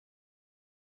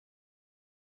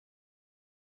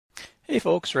Hey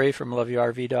folks, Ray from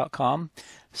loveyourrv.com.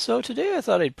 So today I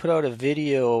thought I'd put out a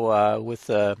video with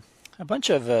a bunch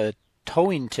of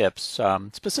towing tips,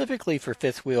 specifically for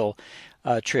fifth wheel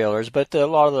trailers, but a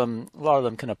lot of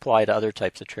them can apply to other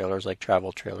types of trailers like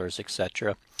travel trailers,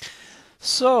 etc.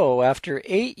 So after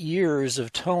 8 years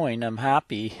of towing, I'm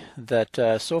happy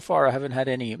that so far I haven't had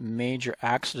any major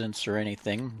accidents or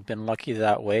anything. Been lucky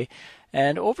that way.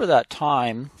 And over that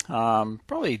time,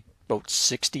 probably about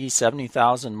 60,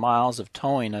 70,000 miles of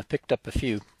towing, I've picked up a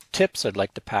few tips I'd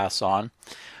like to pass on.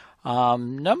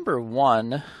 Number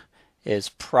one is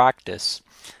practice.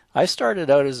 I started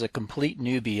out as a complete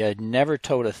newbie. I'd never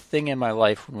towed a thing in my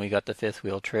life when we got the fifth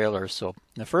wheel trailer. So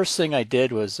the first thing I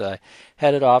did was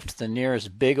headed off to the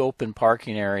nearest big open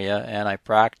parking area and I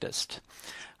practiced.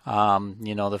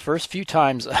 The first few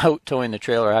times out towing the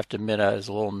trailer, I have to admit, I was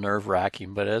a little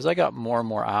nerve-wracking, but as I got more and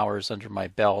more hours under my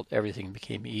belt, everything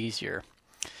became easier.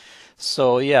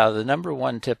 So yeah, the number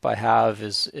one tip I have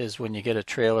is when you get a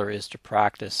trailer is to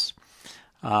practice.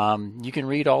 You can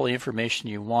read all the information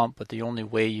you want, but the only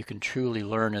way you can truly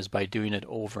learn is by doing it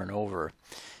over and over.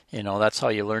 That's how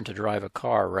you learn to drive a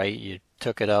car, right? You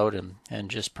took it out and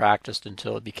just practiced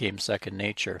until it became second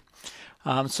nature.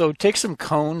 So take some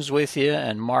cones with you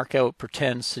and mark out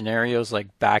pretend scenarios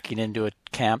like backing into a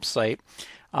campsite,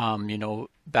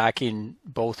 backing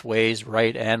both ways,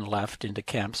 right and left into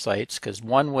campsites, because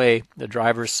one way, the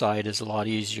driver's side, is a lot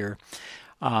easier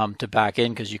to back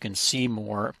in because you can see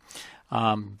more.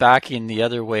 Backing the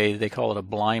other way, they call it a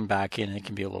blind back in, and it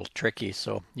can be a little tricky.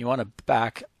 So you want to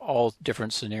back all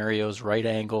different scenarios, right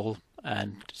angle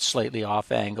and slightly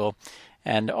off angle.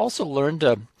 And also learn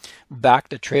to back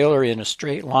the trailer in a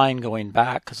straight line going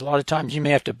back, because a lot of times you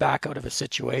may have to back out of a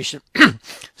situation.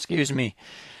 Excuse me.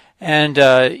 And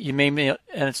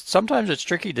sometimes it's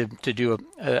tricky to do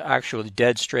a actual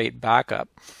dead straight backup.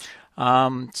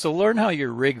 So learn how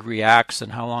your rig reacts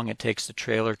and how long it takes the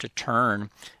trailer to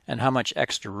turn and how much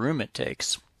extra room it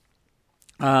takes.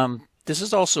 This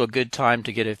is also a good time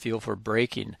to get a feel for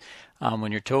braking.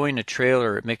 When you're towing a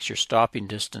trailer, it makes your stopping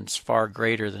distance far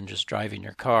greater than just driving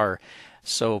your car.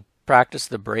 So practice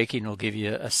the braking will give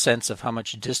you a sense of how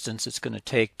much distance it's going to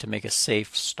take to make a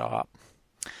safe stop.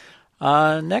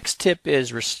 Next tip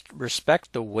is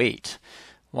respect the weight.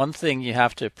 One thing you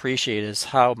have to appreciate is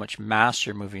how much mass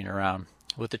you're moving around.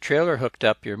 With the trailer hooked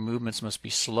up, your movements must be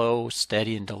slow,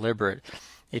 steady, and deliberate.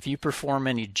 If you perform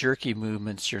any jerky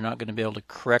movements, you're not going to be able to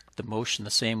correct the motion the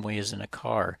same way as in a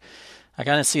car. I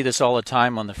kind of see this all the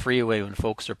time on the freeway when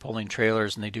folks are pulling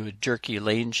trailers and they do a jerky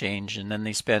lane change, and then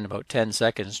they spend about 10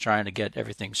 seconds trying to get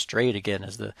everything straight again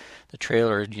as the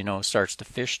trailer, starts to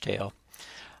fishtail.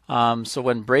 So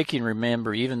when braking,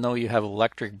 remember, even though you have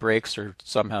electric brakes, or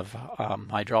some have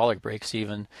hydraulic brakes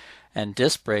even, and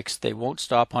disc brakes, they won't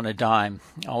stop on a dime.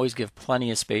 Always give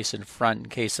plenty of space in front in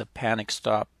case a panic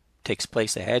stop takes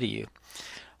place ahead of you.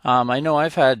 I know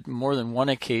I've had more than one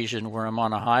occasion where I'm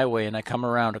on a highway and I come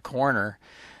around a corner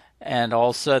and all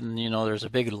of a sudden, there's a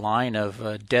big line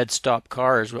of dead stop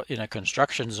cars in a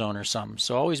construction zone or something.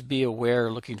 So always be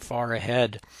aware, looking far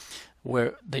ahead,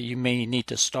 that you may need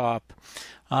to stop.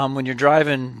 When you're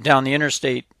driving down the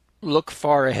interstate, look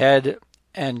far ahead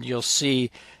and you'll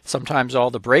see sometimes all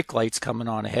the brake lights coming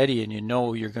on ahead of you, and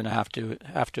you're going to have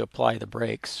to apply the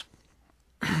brakes.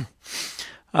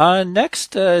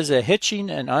 Next is a hitching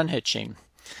and unhitching.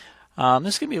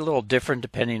 This can be a little different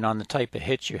depending on the type of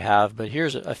hitch you have, but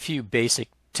here's a few basic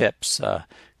tips. Of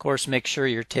course, make sure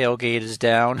your tailgate is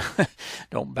down.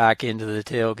 Don't back into the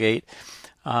tailgate.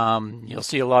 You'll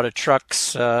see a lot of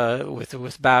trucks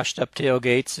with bashed up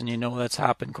tailgates, and that's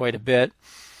happened quite a bit.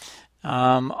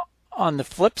 On the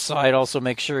flip side, also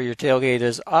make sure your tailgate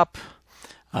is up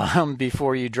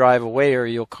before you drive away, or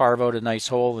you'll carve out a nice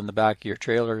hole in the back of your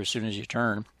trailer as soon as you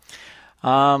turn.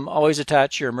 Always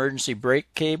attach your emergency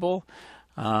brake cable.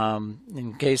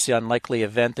 In case the unlikely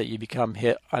event that you become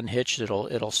unhitched,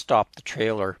 it'll stop the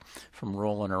trailer from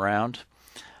rolling around.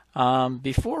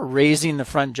 Before raising the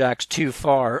front jacks too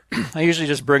far, I usually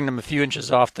just bring them a few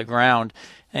inches off the ground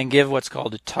and give what's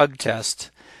called a tug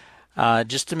test,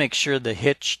 just to make sure the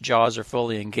hitch jaws are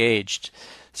fully engaged.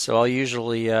 So I'll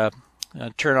usually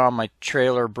turn on my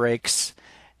trailer brakes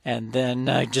and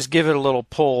then just give it a little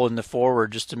pull in the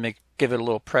forward just to give it a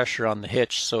little pressure on the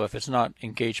hitch, so if it's not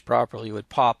engaged properly it would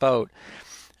pop out.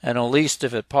 And at least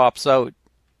if it pops out,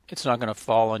 it's not going to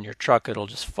fall on your truck. It'll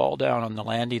just fall down on the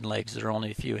landing legs that are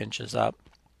only a few inches up.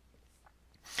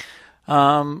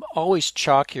 Always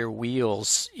chalk your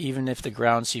wheels, even if the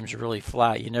ground seems really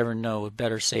flat. You never know.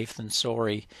 Better safe than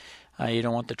sorry. You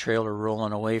don't want the trailer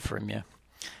rolling away from you.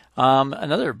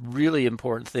 Another really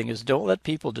important thing is don't let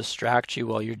people distract you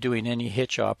while you're doing any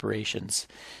hitch operations.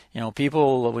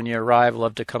 People when you arrive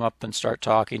love to come up and start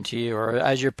talking to you, or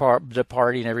as you're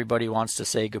departing, everybody wants to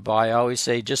say goodbye. I always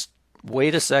say just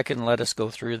wait a second, let us go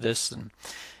through this,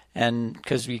 and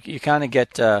because you kind of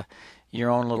get your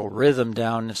own little rhythm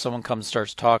down. If someone comes and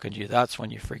starts talking to you, that's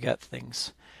when you forget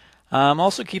things.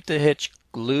 Also keep the hitch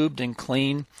lubed and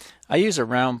clean. I use a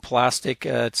round plastic,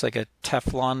 it's like a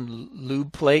Teflon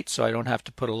lube plate, so I don't have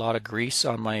to put a lot of grease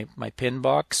on my pin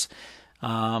box.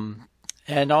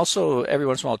 And also every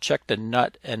once in a while check the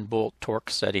nut and bolt torque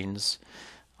settings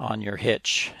on your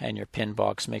hitch and your pin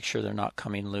box. Make sure they're not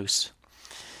coming loose.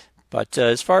 But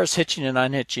as far as hitching and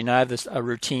unhitching, I have a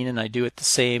routine, and I do it the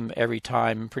same every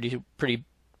time.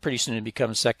 Pretty soon it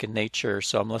becomes second nature,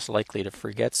 so I'm less likely to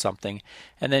forget something.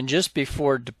 And then just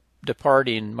before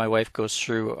departing, my wife goes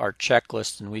through our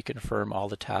checklist, and we confirm all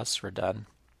the tasks were done.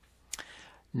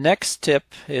 Next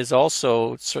tip is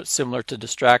also similar to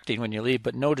distracting when you leave,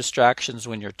 but no distractions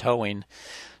when you're towing.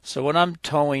 So when I'm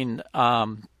towing,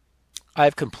 I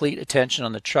have complete attention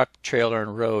on the truck, trailer,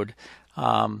 and road.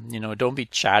 Don't be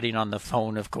chatting on the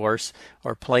phone, of course,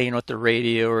 or playing with the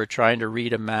radio, or trying to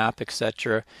read a map,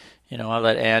 etc. I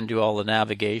let Ann do all the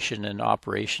navigation and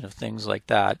operation of things like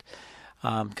that.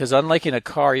 Because unlike in a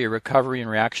car, your recovery and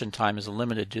reaction time is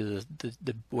limited to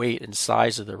the weight and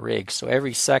size of the rig. So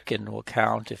every second will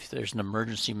count if there's an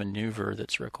emergency maneuver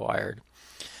that's required.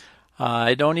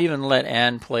 I don't even let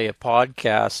Ann play a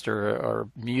podcast or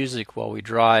music while we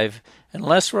drive,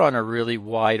 unless we're on a really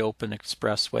wide open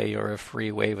expressway or a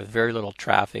freeway with very little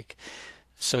traffic.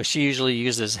 So she usually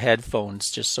uses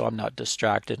headphones just so I'm not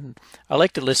distracted. And I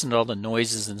like to listen to all the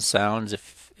noises and sounds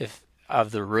if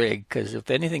of the rig, because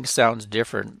if anything sounds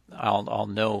different, I'll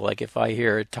know. Like if I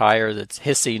hear a tire that's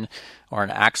hissing or an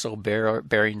axle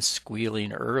bearing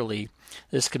squealing early,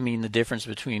 this can mean the difference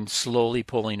between slowly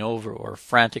pulling over or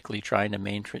frantically trying to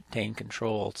maintain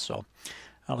control. So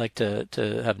I like to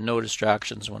have no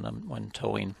distractions when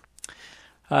towing.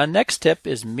 Next tip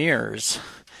is mirrors.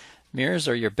 Mirrors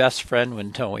are your best friend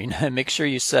when towing. Make sure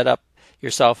you set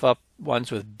yourself up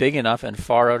ones with big enough and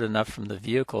far out enough from the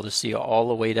vehicle to see all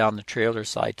the way down the trailer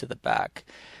side to the back.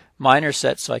 Mine are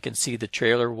set so I can see the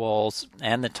trailer walls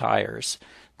and the tires.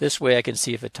 This way I can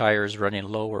see if a tire is running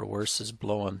low or worse is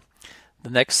blowing. The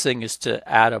next thing is to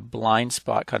add a blind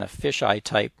spot, kind of fisheye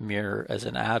type mirror as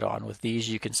an add-on. With these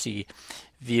you can see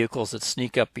vehicles that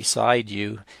sneak up beside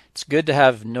you. It's good to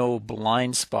have no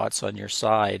blind spots on your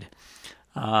side.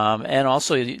 And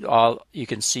also you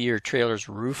can see your trailer's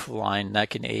roof line. That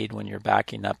can aid when you're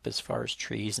backing up as far as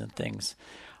trees and things.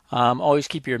 Always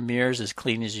keep your mirrors as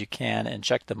clean as you can and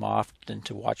check them often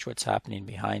to watch what's happening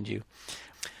behind you.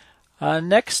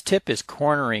 Next tip is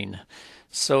cornering.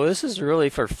 So this is really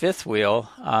for fifth wheel,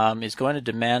 is going to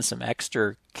demand some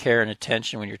extra care and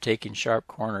attention when you're taking sharp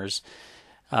corners.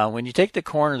 When you take the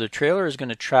corner, the trailer is going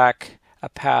to track a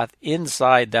path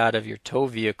inside that of your tow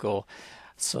vehicle.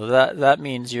 So that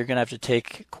means you're going to have to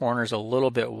take corners a little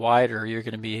bit wider. You're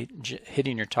going to be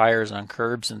hitting your tires on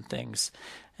curbs and things.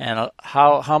 And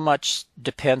how much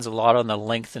depends a lot on the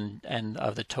length and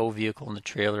of the tow vehicle and the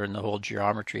trailer and the whole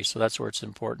geometry. So that's where it's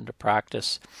important to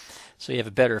practice, so you have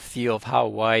a better feel of how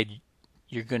wide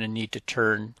you're going to need to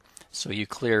turn so you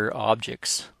clear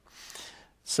objects.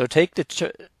 So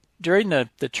during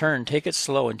the turn, take it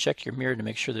slow and check your mirror to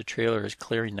make sure the trailer is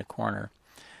clearing the corner.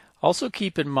 Also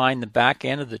keep in mind the back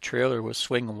end of the trailer will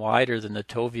swing wider than the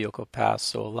tow vehicle path,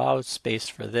 so allow space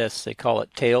for this. They call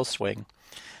it tail swing.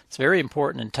 It's very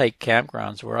important in tight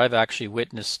campgrounds where I've actually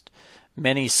witnessed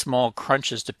many small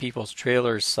crunches to people's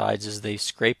trailers' sides as they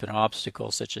scrape an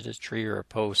obstacle such as a tree or a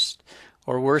post,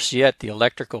 or worse yet, the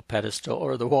electrical pedestal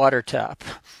or the water tap.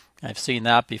 I've seen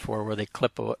that before, where they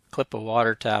clip a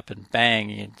water tap and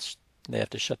bang, they have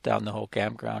to shut down the whole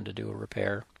campground to do a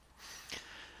repair.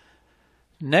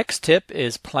 Next tip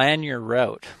is plan your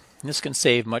route. This can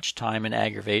save much time and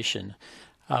aggravation.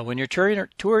 When you're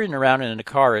touring around in a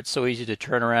car, it's so easy to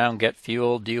turn around, get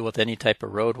fuel, deal with any type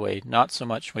of roadway. Not so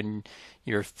much when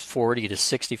you're 40 to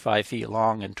 65 feet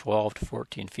long and 12 to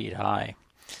 14 feet high.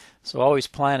 So always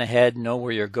plan ahead, know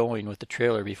where you're going with the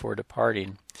trailer before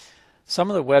departing. Some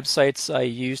of the websites I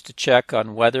use to check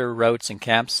on weather, routes, and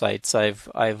campsites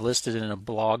I've listed in a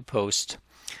blog post,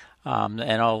 and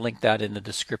I'll link that in the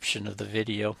description of the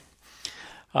video.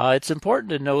 It's important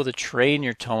to know the terrain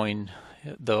you're towing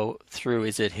through.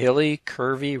 Is it hilly,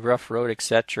 curvy, rough road,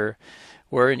 etc.?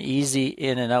 Where an easy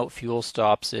in and out fuel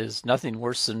stops is. Nothing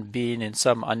worse than being in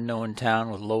some unknown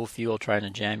town with low fuel trying to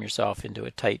jam yourself into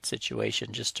a tight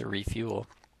situation just to refuel.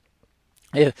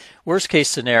 Worst case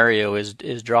scenario is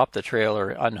drop the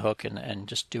trailer, unhook, and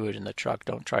just do it in the truck.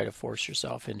 Don't try to force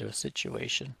yourself into a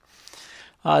situation.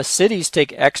 Cities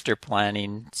take extra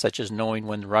planning, such as knowing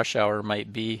when rush hour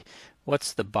might be,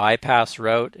 what's the bypass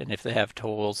route, and if they have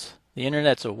tolls. The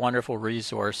internet's a wonderful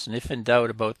resource, and if in doubt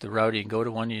about the routing, go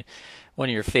to one of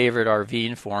your favorite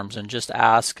RVing forums and just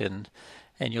ask, and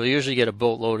you'll usually get a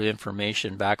boatload of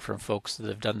information back from folks that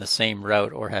have done the same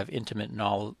route or have intimate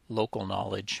local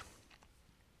knowledge.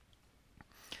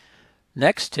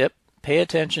 Next tip, pay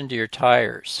attention to your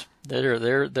tires.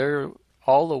 They're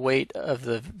all the weight of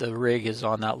the rig is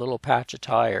on that little patch of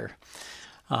tire.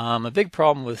 A big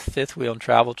problem with fifth wheel and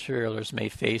travel trailers may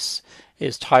face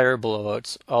is tire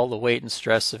blowouts. All the weight and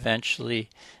stress eventually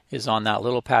is on that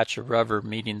little patch of rubber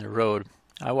meeting the road.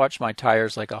 I watch my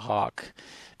tires like a hawk.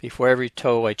 Before every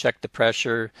tow, I check the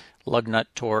pressure, lug nut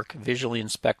torque, visually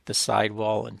inspect the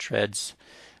sidewall and treads.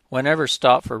 Whenever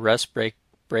stop for rest break,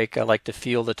 I like to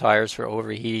feel the tires for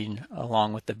overheating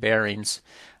along with the bearings.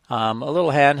 A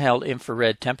little handheld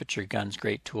infrared temperature gun's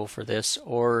great tool for this.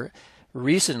 Or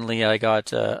recently I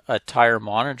got a tire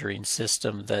monitoring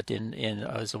system that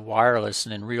is a wireless,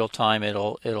 and in real time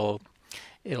it'll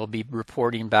be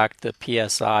reporting back the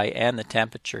PSI and the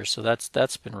temperature. So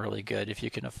that's been really good. If you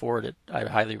can afford it, I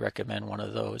highly recommend one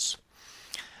of those.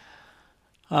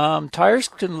 Tires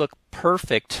can look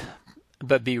perfect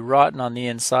but be rotten on the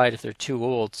inside if they're too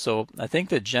old. So I think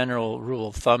the general rule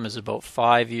of thumb is about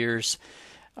 5 years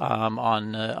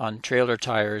on trailer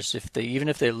tires. Even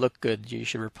if they look good, you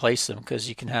should replace them because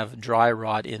you can have dry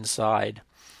rot inside.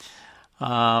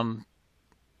 The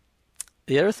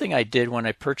other thing I did when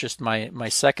I purchased my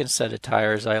second set of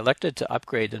tires, I elected to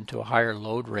upgrade them to a higher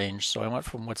load range. So I went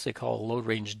from what they call load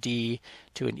range D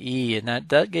to an E, and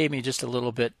that gave me just a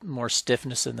little bit more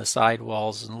stiffness in the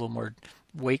sidewalls and a little more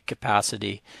weight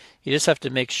capacity. You just have to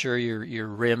make sure your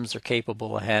rims are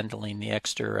capable of handling the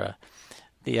extra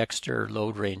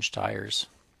load range tires.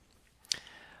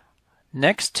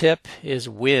 Next tip is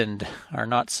wind, our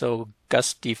not so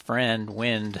gusty friend,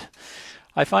 wind.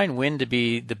 I find wind to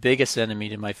be the biggest enemy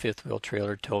to my fifth wheel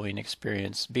trailer towing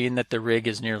experience. Being that the rig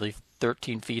is nearly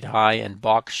 13 feet high and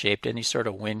box shaped, any sort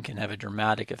of wind can have a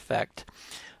dramatic effect.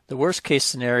 The worst case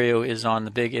scenario is on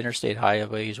the big interstate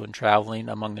highways when traveling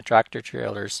among the tractor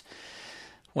trailers.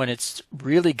 When it's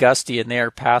really gusty and they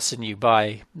are passing you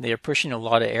by, they are pushing a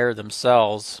lot of air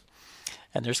themselves,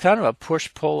 and there's kind of a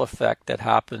push-pull effect that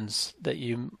happens that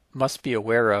you must be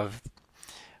aware of.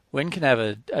 Wind can have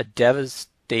a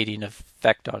devastating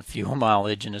effect on fuel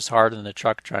mileage and is harder than the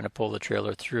truck trying to pull the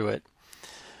trailer through it.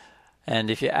 And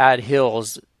if you add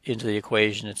hills into the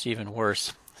equation, it's even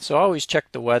worse. So I always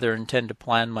check the weather and tend to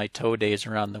plan my tow days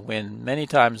around the wind. Many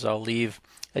times I'll leave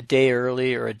a day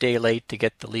early or a day late to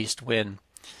get the least wind.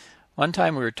 One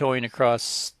time we were towing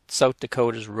across South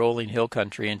Dakota's rolling hill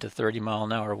country into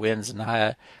 30-mile-an-hour winds, and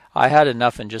I had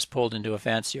enough and just pulled into a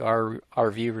fancy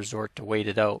RV resort to wait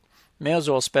it out. May as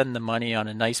well spend the money on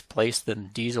a nice place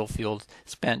than diesel fuel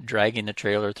spent dragging the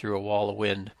trailer through a wall of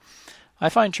wind. I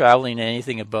find traveling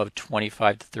anything above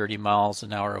 25 to 30 miles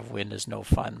an hour of wind is no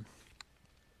fun.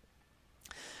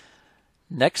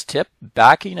 Next tip,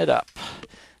 backing it up.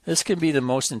 This can be the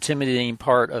most intimidating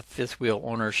part of fifth wheel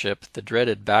ownership, the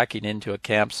dreaded backing into a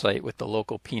campsite with the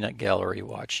local peanut gallery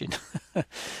watching.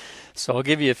 So I'll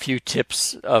give you a few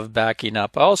tips of backing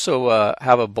up. I also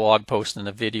have a blog post and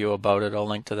a video about it. I'll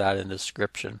link to that in the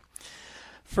description.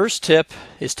 First tip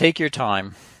is take your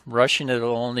time. Rushing it is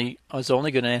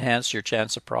only going to enhance your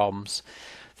chance of problems.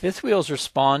 Fifth wheels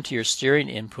respond to your steering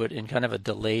input in kind of a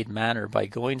delayed manner. By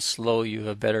going slow, you have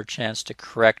a better chance to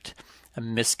correct a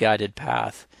misguided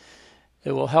path.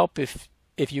 It will help if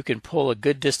you can pull a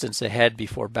good distance ahead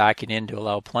before backing in to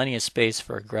allow plenty of space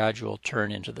for a gradual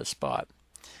turn into the spot.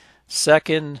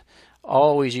 Second,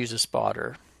 always use a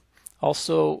spotter.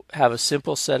 Also, have a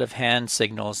simple set of hand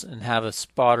signals and have a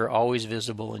spotter always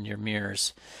visible in your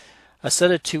mirrors. A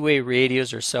set of two-way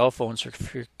radios or cell phones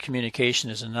for communication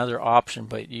is another option,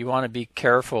 but you want to be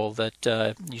careful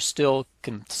that you still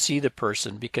can see the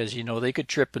person, because they could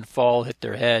trip and fall, hit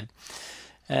their head,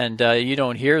 and you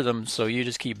don't hear them, so you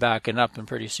just keep backing up, and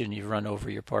pretty soon you've run over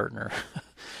your partner.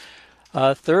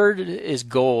 Third is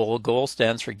goal. Goal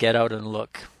stands for get out and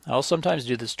look. I'll sometimes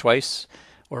do this twice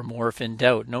or more if in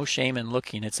doubt. No shame in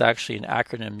looking. It's actually an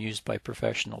acronym used by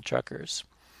professional truckers.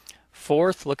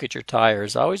 Fourth, look at your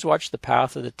tires. Always watch the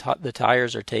path of the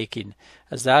tires are taking,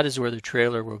 as that is where the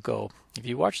trailer will go. If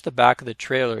you watch the back of the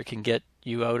trailer, it can get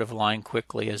you out of line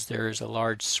quickly, as there is a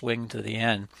large swing to the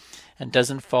end and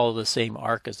doesn't follow the same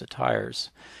arc as the tires.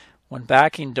 When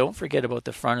backing, don't forget about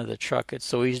the front of the truck. It's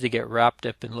so easy to get wrapped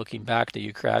up in looking back that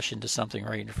you crash into something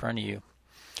right in front of you.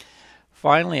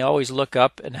 Finally, always look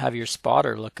up and have your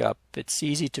spotter look up. It's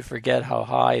easy to forget how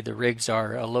high the rigs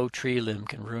are. A low tree limb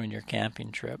can ruin your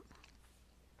camping trip.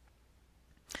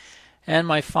 And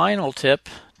my final tip,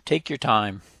 take your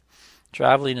time.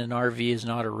 Traveling in an RV is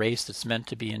not a race that's meant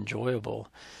to be enjoyable.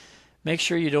 Make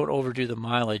sure you don't overdo the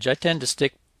mileage. I tend to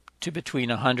stick to between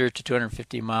 100 to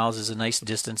 250 miles is a nice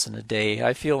distance in a day.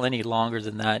 I feel any longer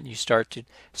than that, you start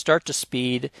to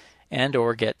speed and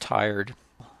or get tired.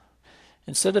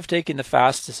 Instead of taking the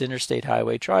fastest interstate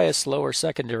highway, try a slower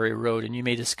secondary road and you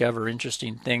may discover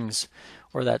interesting things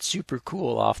or that super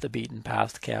cool off the beaten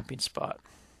path camping spot.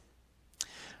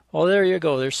 Well, there you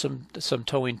go. There's some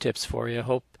towing tips for you. I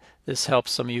hope this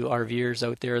helps some of you RVers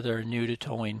out there that are new to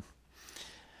towing.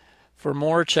 For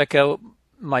more, check out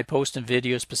my post and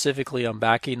video specifically on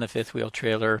backing the fifth wheel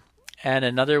trailer and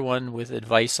another one with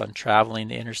advice on traveling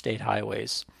the interstate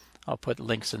highways. I'll put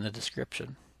links in the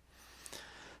description.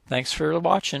 Thanks for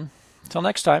watching. Until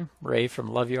next time, Ray from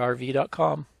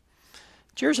loveyourrv.com.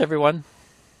 Cheers, everyone.